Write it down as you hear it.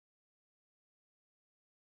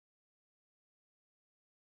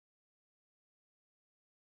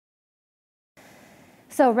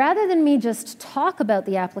So rather than me just talk about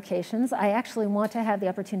the applications, I actually want to have the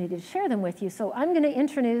opportunity to share them with you. So I'm going to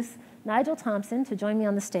introduce Nigel Thompson to join me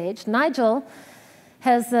on the stage. Nigel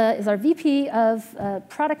is our VP of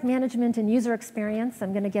Product Management and User Experience.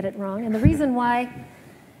 I'm going to get it wrong. And the reason why,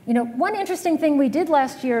 one interesting thing we did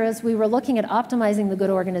last year is we were looking at optimizing the Good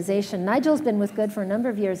organization. Nigel's been with Good for a number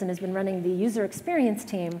of years and has been running the user experience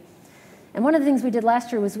team. And one of the things we did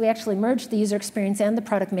last year was we actually merged the user experience and the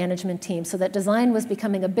product management team so that design was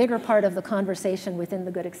becoming a bigger part of the conversation within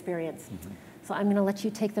the Good experience. Mm-hmm. So I'm going to let you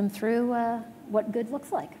take them through what Good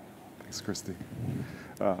looks like. Thanks, Christy.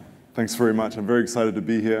 Thanks very much. I'm very excited to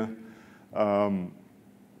be here. So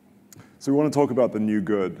we want to talk about the new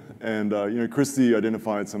Good. And Christy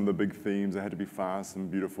identified some of the big themes. It had to be fast and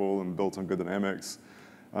beautiful and built on good dynamics,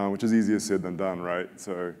 which is easier said than done, right?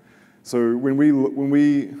 So when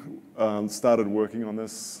we started working on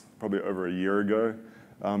this probably over a year ago,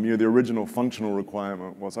 the original functional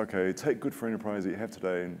requirement was, okay, take Good for Enterprise that you have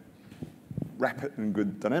today and wrap it in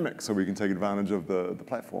good dynamics so we can take advantage of the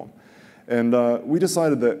platform. And we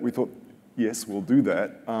decided that we thought, yes, we'll do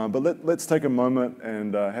that, but let's take a moment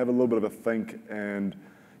and have a little bit of a think and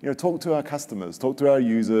talk to our customers, talk to our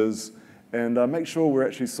users, and make sure we're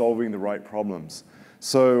actually solving the right problems.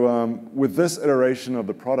 So with this iteration of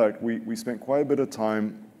the product, we spent quite a bit of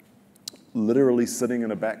time literally sitting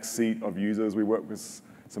in a back seat of users. We work with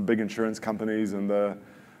some big insurance companies, and they're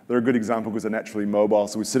a good example because they're naturally mobile.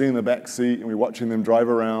 So we're sitting in the back seat, and we're watching them drive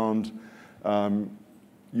around,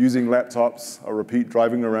 using laptops. I'll repeat,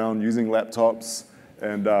 driving around, using laptops,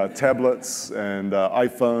 and tablets, and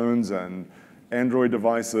iPhones, and Android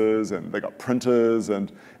devices, and they got printers, and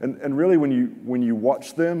really when you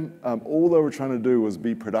watch them, all they were trying to do was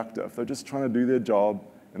be productive. They're just trying to do their job,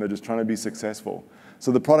 and they're just trying to be successful.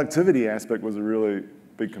 So the productivity aspect was a really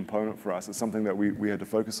big component for us. It's something that we had to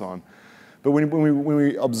focus on. But when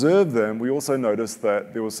we observed them, we also noticed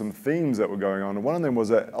that there were some themes that were going on, and one of them was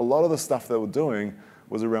that a lot of the stuff they were doing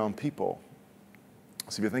was around people.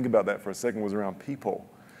 So if you think about that for a second, it was around people.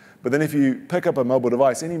 But then if you pick up a mobile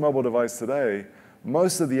device, any mobile device today,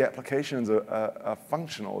 most of the applications are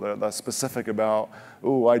functional. They're specific about,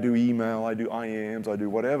 oh, I do email, I do IMs, I do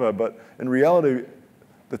whatever. But in reality,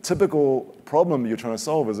 the typical problem you're trying to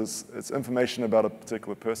solve is it's information about a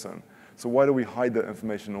particular person. So why do we hide that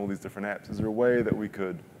information in all these different apps? Is there a way that we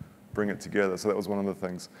could bring it together? So that was one of the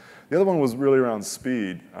things. The other one was really around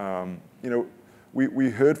speed. We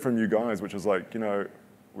heard from you guys, which is like,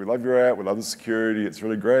 we love your app, we love the security, it's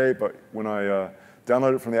really great, but when I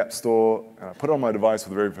download it from the App Store and I put it on my device for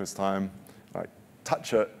the very first time, I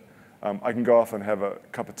touch it, I can go off and have a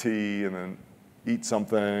cup of tea and then eat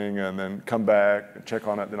something and then come back and check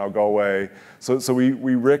on it, then I'll go away. So we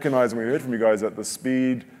recognize, and we heard from you guys, that the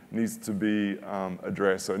speed needs to be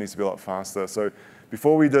addressed, so it needs to be a lot faster. So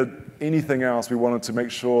before we did anything else, we wanted to make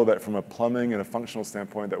sure that from a plumbing and a functional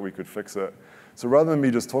standpoint that we could fix it. So rather than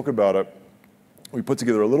me just talk about it, we put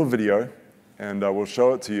together a little video, and we'll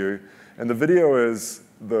show it to you. And the video is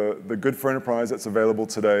the Good for Enterprise that's available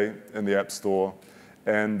today in the App Store,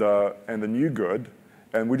 and the new Good.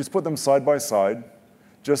 And we just put them side by side,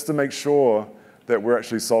 just to make sure that we're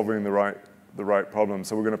actually solving the right problem.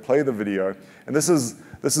 So we're going to play the video, and this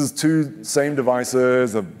is two same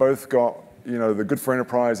devices. They've both got the Good for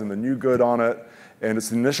Enterprise and the new Good on it, and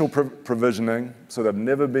it's initial provisioning, so they've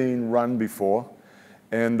never been run before.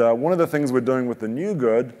 And one of the things we're doing with the new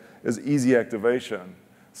Good is easy activation.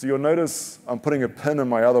 So you'll notice I'm putting a pin in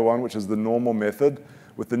my other one, which is the normal method.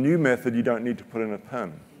 With the new method, you don't need to put in a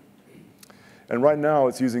pin. And right now,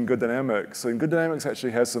 it's using Good Dynamics. So Good Dynamics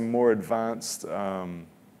actually has some more advanced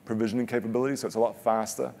provisioning capabilities, so it's a lot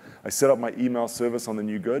faster. I set up my email service on the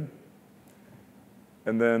new Good,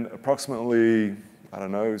 and then approximately,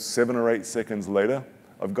 7 or 8 seconds later,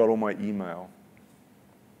 I've got all my email.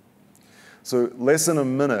 So less than a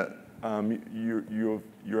minute,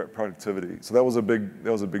 you're at productivity. So that was a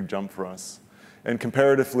big jump for us. And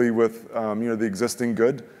comparatively with the existing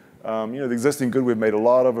Good, we've made a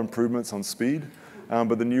lot of improvements on speed,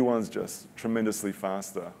 but the new one's just tremendously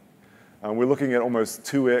faster. We're looking at almost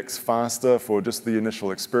 2x faster for just the initial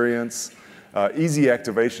experience. Easy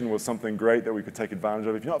activation was something great that we could take advantage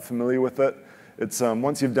of. If you're not familiar with it, it's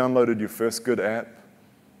once you've downloaded your first Good app,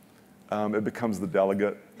 it becomes the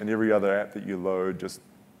delegate, and every other app that you load just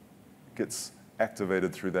gets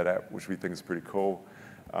activated through that app, which we think is pretty cool.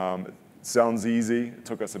 It sounds easy. It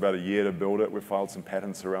took us about a year to build it. We filed some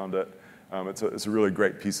patents around it. It's a really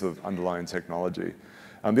great piece of underlying technology.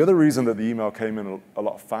 The other reason that the email came in a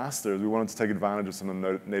lot faster is we wanted to take advantage of some of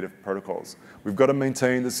the native protocols. We've got to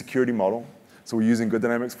maintain the security model, So we're using good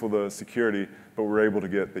dynamics for the security, but we're able to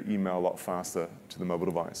get the email a lot faster to the mobile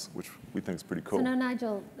device, which we think is pretty cool. So now,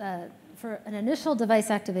 Nigel, for an initial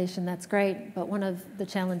device activation, that's great, but one of the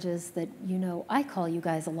challenges that I call you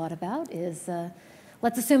guys a lot about is,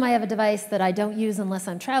 let's assume I have a device that I don't use unless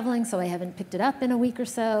I'm traveling, so I haven't picked it up in a week or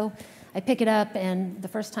so. I pick it up, and the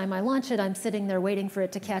first time I launch it, I'm sitting there waiting for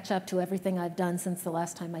it to catch up to everything I've done since the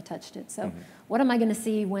last time I touched it. So what am I going to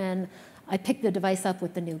see when I pick the device up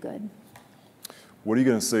with the new good? What are you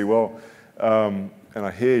going to see? Well, and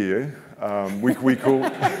I hear you. We call...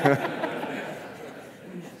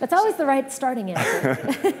 That's always the right starting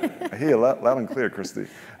answer. I hear loud and clear, Christy.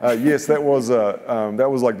 Yes, that was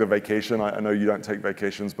like the vacation. I know you don't take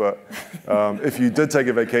vacations, but if you did take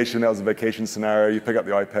a vacation, that was a vacation scenario. You pick up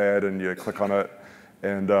the iPad and you click on it,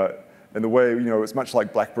 and the way, it's much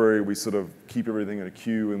like BlackBerry. We sort of keep everything in a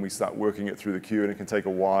queue and we start working it through the queue, and it can take a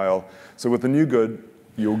while. So with the new good,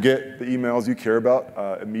 you'll get the emails you care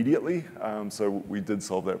about immediately. So we did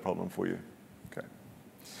solve that problem for you.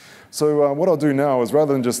 So what I'll do now is,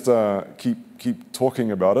 rather than just keep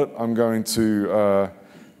talking about it, I'm going to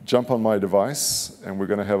jump on my device, and we're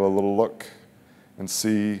going to have a little look and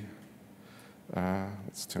see.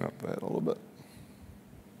 Let's turn up that a little bit.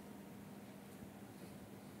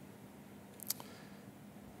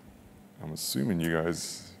 I'm assuming you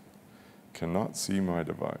guys cannot see my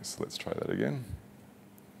device. Let's try that again.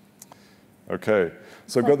 Okay,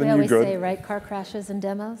 so I've got the new good. We always say, right? Car crashes and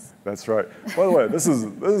demos. That's right. By the way, this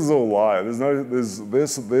is all live.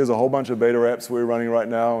 There's a whole bunch of beta apps we're running right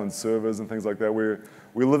now and servers and things like that. We're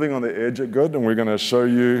living on the edge at Good, and we're going to show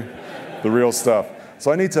you the real stuff.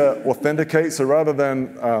 So I need to authenticate. So rather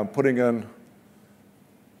than putting in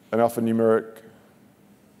an alphanumeric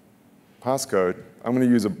passcode, I'm going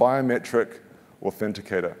to use a biometric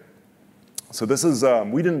authenticator. So this is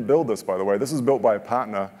we didn't build this, by the way. This is built by a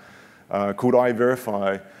partner called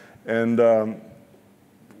iVerify, and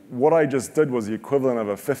what I just did was the equivalent of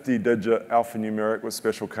a 50-digit alphanumeric with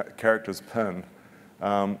special characters PIN,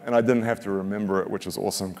 and I didn't have to remember it, which is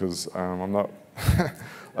awesome because I'm not,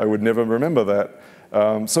 I would never remember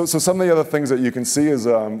that. So some of the other things that you can see is,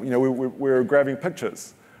 we're grabbing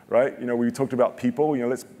pictures, right? We talked about people.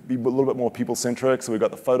 Let's be a little bit more people-centric. So we've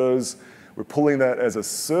got the photos. We're pulling that as a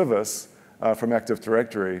service from Active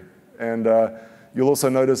Directory, and you'll also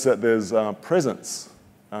notice that there's presence.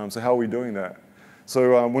 So how are we doing that?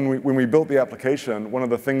 So when we built the application, one of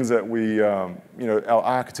the things that we, our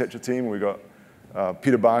architecture team, we got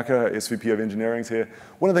Peter Barker, SVP of Engineering, here.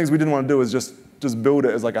 One of the things we didn't want to do is just build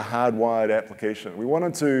it as like a hardwired application. We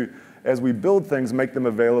wanted to, as we build things, make them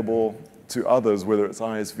available to others, whether it's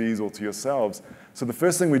ISVs or to yourselves. So the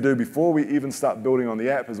first thing we do before we even start building on the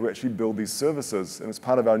app is we actually build these services, and it's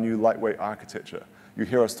part of our new lightweight architecture. You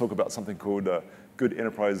hear us talk about something called Good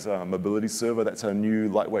Enterprise Mobility Server. That's our new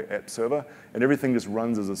lightweight app server, and everything just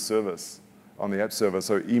runs as a service on the app server.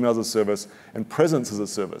 So email as a service, and presence as a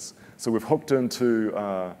service. So we've hooked into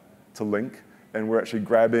to Link, and we're actually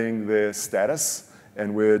grabbing their status,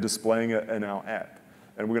 and we're displaying it in our app.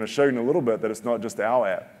 And we're going to show you in a little bit that it's not just our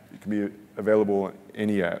app. It can be available in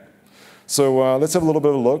any app. So let's have a little bit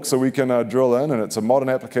of a look. So we can drill in, and it's a modern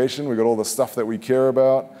application. We've got all the stuff that we care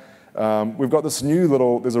about. We've got this new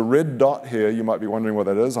there's a red dot here. You might be wondering what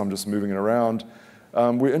that is. I'm just moving it around.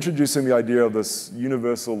 We're introducing the idea of this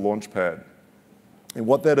universal Launchpad. And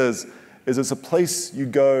what that is it's a place you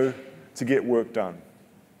go to get work done.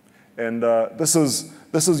 And this is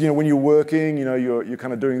when you're working, you're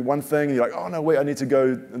kind of doing one thing, and you're like, oh, no, wait, I need to go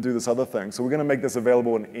and do this other thing. So we're going to make this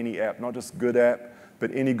available in any app, not just Good app, but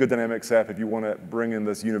any Good Dynamics app if you want to bring in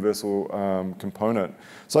this universal component.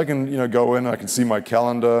 So I can go in, I can see my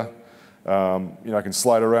calendar, I can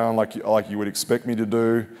slide around like you would expect me to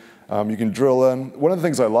do. You can drill in. One of the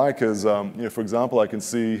things I like is, for example, I can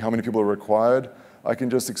see how many people are required. I can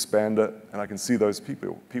just expand it, and I can see those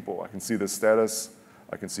people. I can see the status.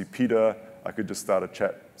 I can see Peter. I could just start a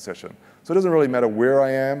chat session. So it doesn't really matter where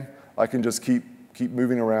I am. I can just keep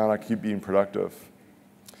moving around. I keep being productive.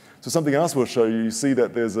 So something else we'll show you. You see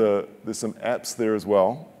that there's some apps there as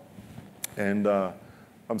well, and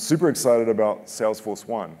I'm super excited about Salesforce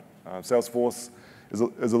One. Salesforce is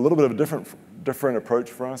a little bit of a different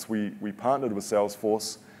approach for us. We partnered with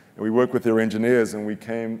Salesforce, and we worked with their engineers, and we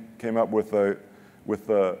came up with a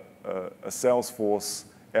Salesforce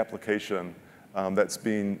application that's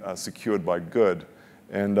been secured by Good.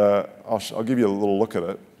 And I'll give you a little look at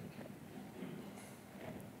it.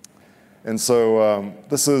 And so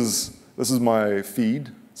this is my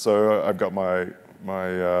feed. So I've got my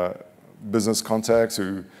business contacts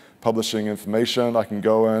who publishing information. I can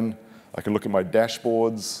go in. I can look at my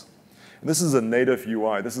dashboards. And this is a native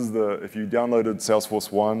UI. This is if you downloaded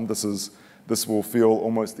Salesforce 1, this will feel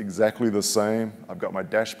almost exactly the same. I've got my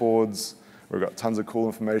dashboards. We've got tons of cool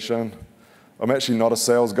information. I'm actually not a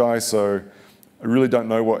sales guy, so I really don't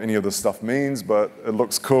know what any of this stuff means, but it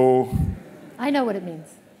looks cool. I know what it means.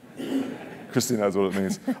 Christy knows what it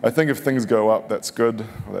means. I think if things go up, that's good.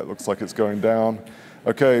 Well, that looks like it's going down.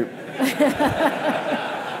 Okay.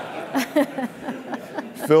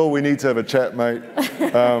 Phil, we need to have a chat, mate.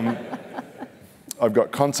 I've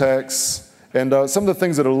got contacts, and some of the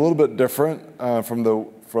things that are a little bit different from the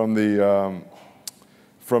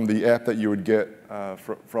app that you would get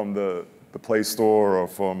from the Play Store or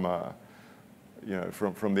from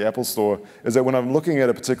the Apple Store is that when I'm looking at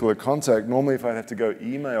a particular contact, normally if I have to go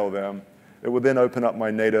email them, it would then open up my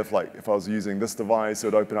native, like if I was using this device, it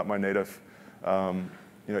would open up my native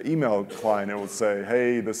email client, and it would say,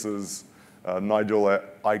 hey, this is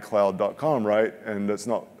Nigel@iCloud.com, right? And it's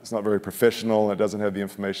not very professional, and it doesn't have the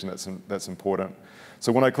information that's important.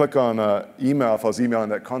 So when I click on email, if I was emailing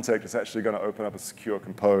that contact, it's actually going to open up a secure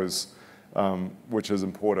compose, which is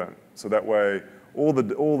important. So that way, all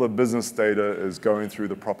the business data is going through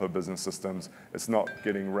the proper business systems. It's not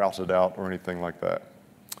getting routed out or anything like that.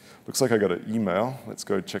 Looks like I got an email. Let's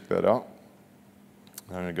go check that out.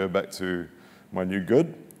 I'm going to go back to my new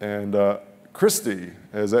good. And Christy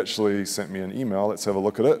has actually sent me an email. Let's have a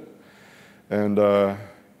look at it. And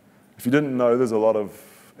if you didn't know, there's a lot of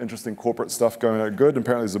interesting corporate stuff going on good.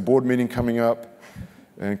 Apparently there's a board meeting coming up.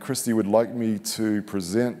 And Christy would like me to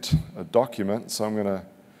present a document. So I'm going to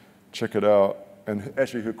check it out. And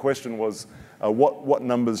actually her question was, what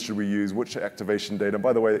numbers should we use? Which activation data?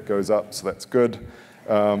 By the way, it goes up, so that's good.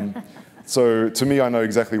 So to me, I know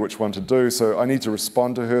exactly which one to do, so I need to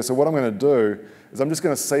respond to her. So what I'm going to do is I'm just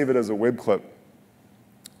going to save it as a web clip.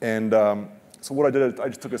 And so what I did is I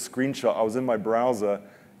just took a screenshot. I was in my browser,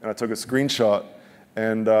 and I took a screenshot,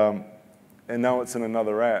 and now it's in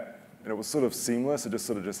another app. And it was sort of seamless. It just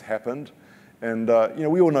sort of just happened. And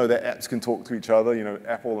we all know that apps can talk to each other.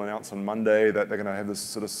 Apple announced on Monday that they're going to have this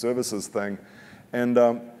sort of services thing. And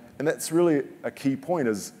that's really a key point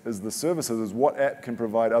is the services, is what app can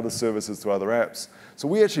provide other services to other apps. So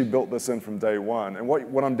we actually built this in from day one. And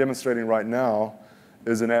what I'm demonstrating right now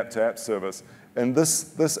is an app-to-app service. And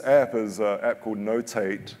this app is an app called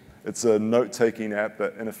Notate. It's a note-taking app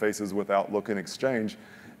that interfaces with Outlook and Exchange.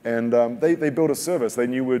 And they built a service. They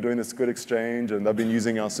knew we were doing this good exchange, and they've been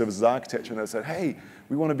using our services architecture. And they said, hey,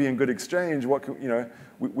 we want to be in good exchange. What can,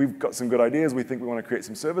 we've got some good ideas. We think we want to create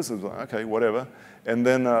some services. Like, okay, whatever. And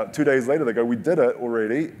then 2 days later, they go, we did it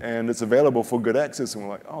already, and it's available for good access. And we're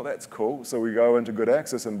like, oh, that's cool. So we go into good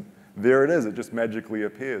access, and there it is. It just magically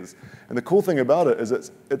appears. And the cool thing about it is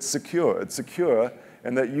it's secure. It's secure,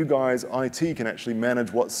 and that you guys, IT, can actually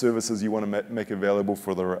manage what services you want to make available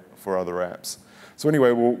for other apps. So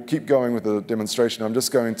anyway, we'll keep going with the demonstration. I'm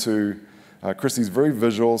just going to, Christy's very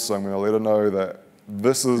visual, so I'm going to let her know that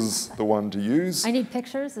this is the one to use. I need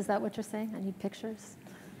pictures, is that what you're saying? I need pictures?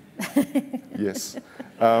 Yes.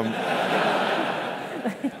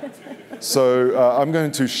 So I'm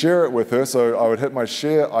going to share it with her, so I would hit my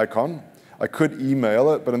share icon. I could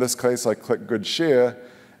email it, but in this case, I click Good Share,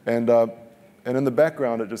 and in the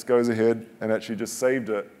background, it just goes ahead and actually just saved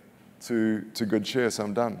it to Good Share, so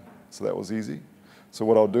I'm done. So that was easy. So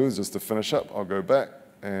what I'll do is just to finish up, I'll go back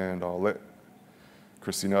and I'll let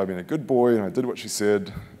Christy know I've been a good boy and I did what she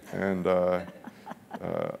said, and I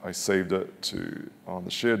saved it on the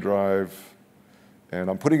shared drive, and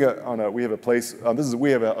I'm putting it on we have a place,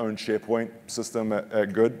 we have our own SharePoint system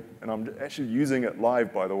at Good, and I'm actually using it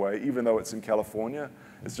live, by the way, even though it's in California.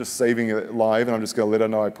 It's just saving it live, and I'm just going to let her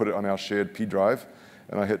know I put it on our shared P drive,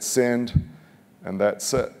 and I hit send, and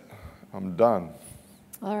that's it. I'm done.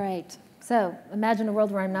 All right. So imagine a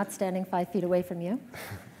world where I'm not standing 5 feet away from you.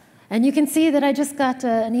 And you can see that I just got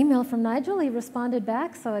an email from Nigel. He responded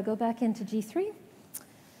back, so I go back into G3.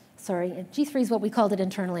 Sorry, G3 is what we called it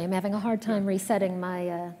internally. I'm having a hard time resetting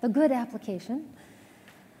the good application.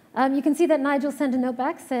 You can see that Nigel sent a note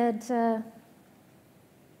back, said that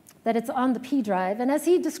it's on the P drive. And as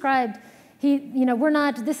he described,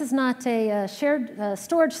 this is not a shared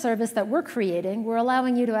storage service that we're creating. We're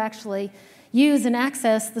allowing you to actually use and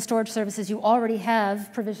access the storage services you already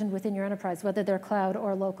have provisioned within your enterprise, whether they're cloud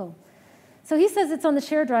or local. So he says it's on the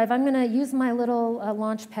shared drive. I'm going to use my little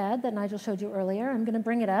Launchpad that Nigel showed you earlier. I'm going to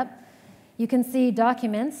bring it up. You can see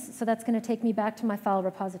documents, so that's going to take me back to my file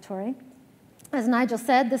repository. As Nigel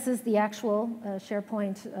said, this is the actual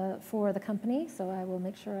SharePoint for the company, so I will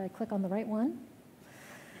make sure I click on the right one.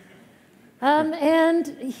 And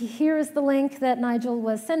here is the link that Nigel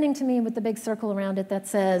was sending to me with the big circle around it that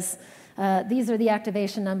says, these are the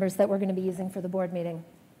activation numbers that we're going to be using for the board meeting.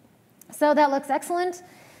 So that looks excellent.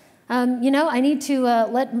 I need to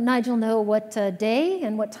let Nigel know what day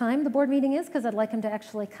and what time the board meeting is, because I'd like him to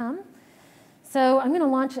actually come. So I'm going to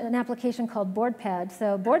launch an application called BoardPad.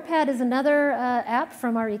 So BoardPad is another app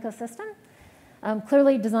from our ecosystem,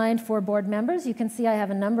 clearly designed for board members. You can see I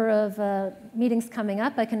have a number of meetings coming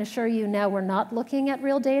up. I can assure you now we're not looking at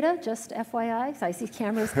real data, just FYI. So I see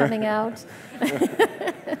cameras coming out.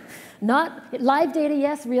 Not live data,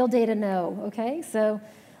 yes, real data, no. Okay, so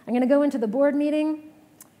I'm going to go into the board meeting.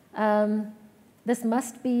 This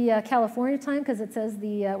must be California time, because it says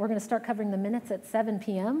we're going to start covering the minutes at 7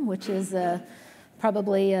 p.m., which is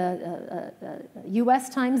probably a US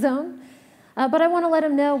time zone. But I want to let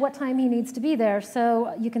him know what time he needs to be there.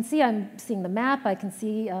 So you can see I'm seeing the map. I can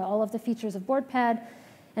see all of the features of BoardPad.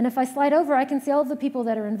 And if I slide over, I can see all of the people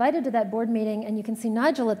that are invited to that board meeting. And you can see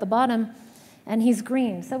Nigel at the bottom, and he's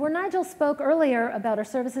green. So where Nigel spoke earlier about our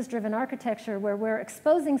services-driven architecture, where we're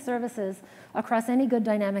exposing services across any good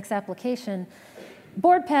Dynamics application,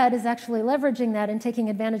 BoardPad is actually leveraging that and taking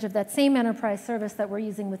advantage of that same enterprise service that we're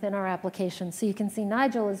using within our application. So you can see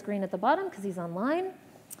Nigel is green at the bottom because he's online.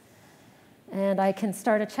 And I can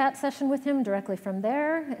start a chat session with him directly from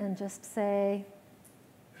there and just say,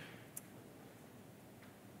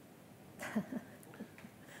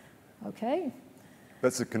 OK.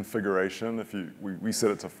 That's a configuration. If we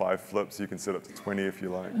set it to 5 flips, you can set it to 20 if you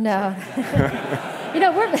like. No.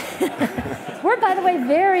 We're, by the way,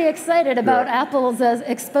 very excited about Apple's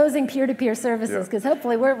exposing peer-to-peer services, because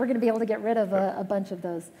hopefully we're going to be able to get rid of a bunch of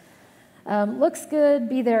those. Looks good,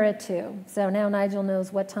 be there at 2. So now Nigel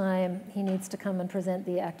knows what time he needs to come and present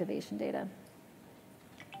the activation data.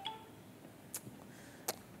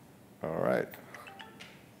 All right.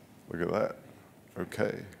 Look at that.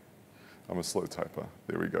 OK. I'm a slow typer.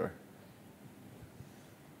 There we go.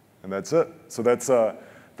 And that's it. So that's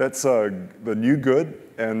the new good.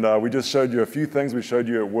 And we just showed you a few things. We showed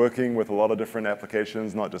you it working with a lot of different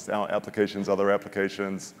applications, not just our applications, other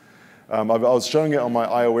applications. I was showing it on my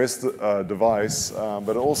iOS device,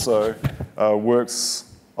 but it also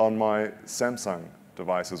works on my Samsung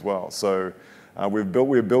device as well. So we're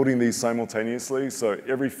building these simultaneously. So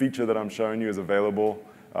every feature that I'm showing you is available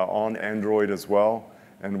on Android as well.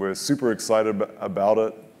 And we're super excited about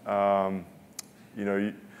it.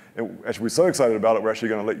 Actually, we're so excited about it, we're actually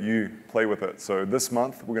going to let you play with it. So this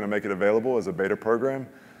month, we're going to make it available as a beta program,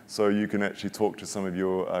 so you can actually talk to some of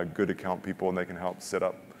your good account people, and they can help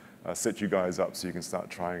set you guys up so you can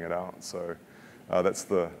start trying it out. So that's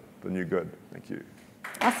the new good. Thank you.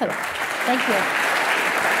 Awesome. Thank you.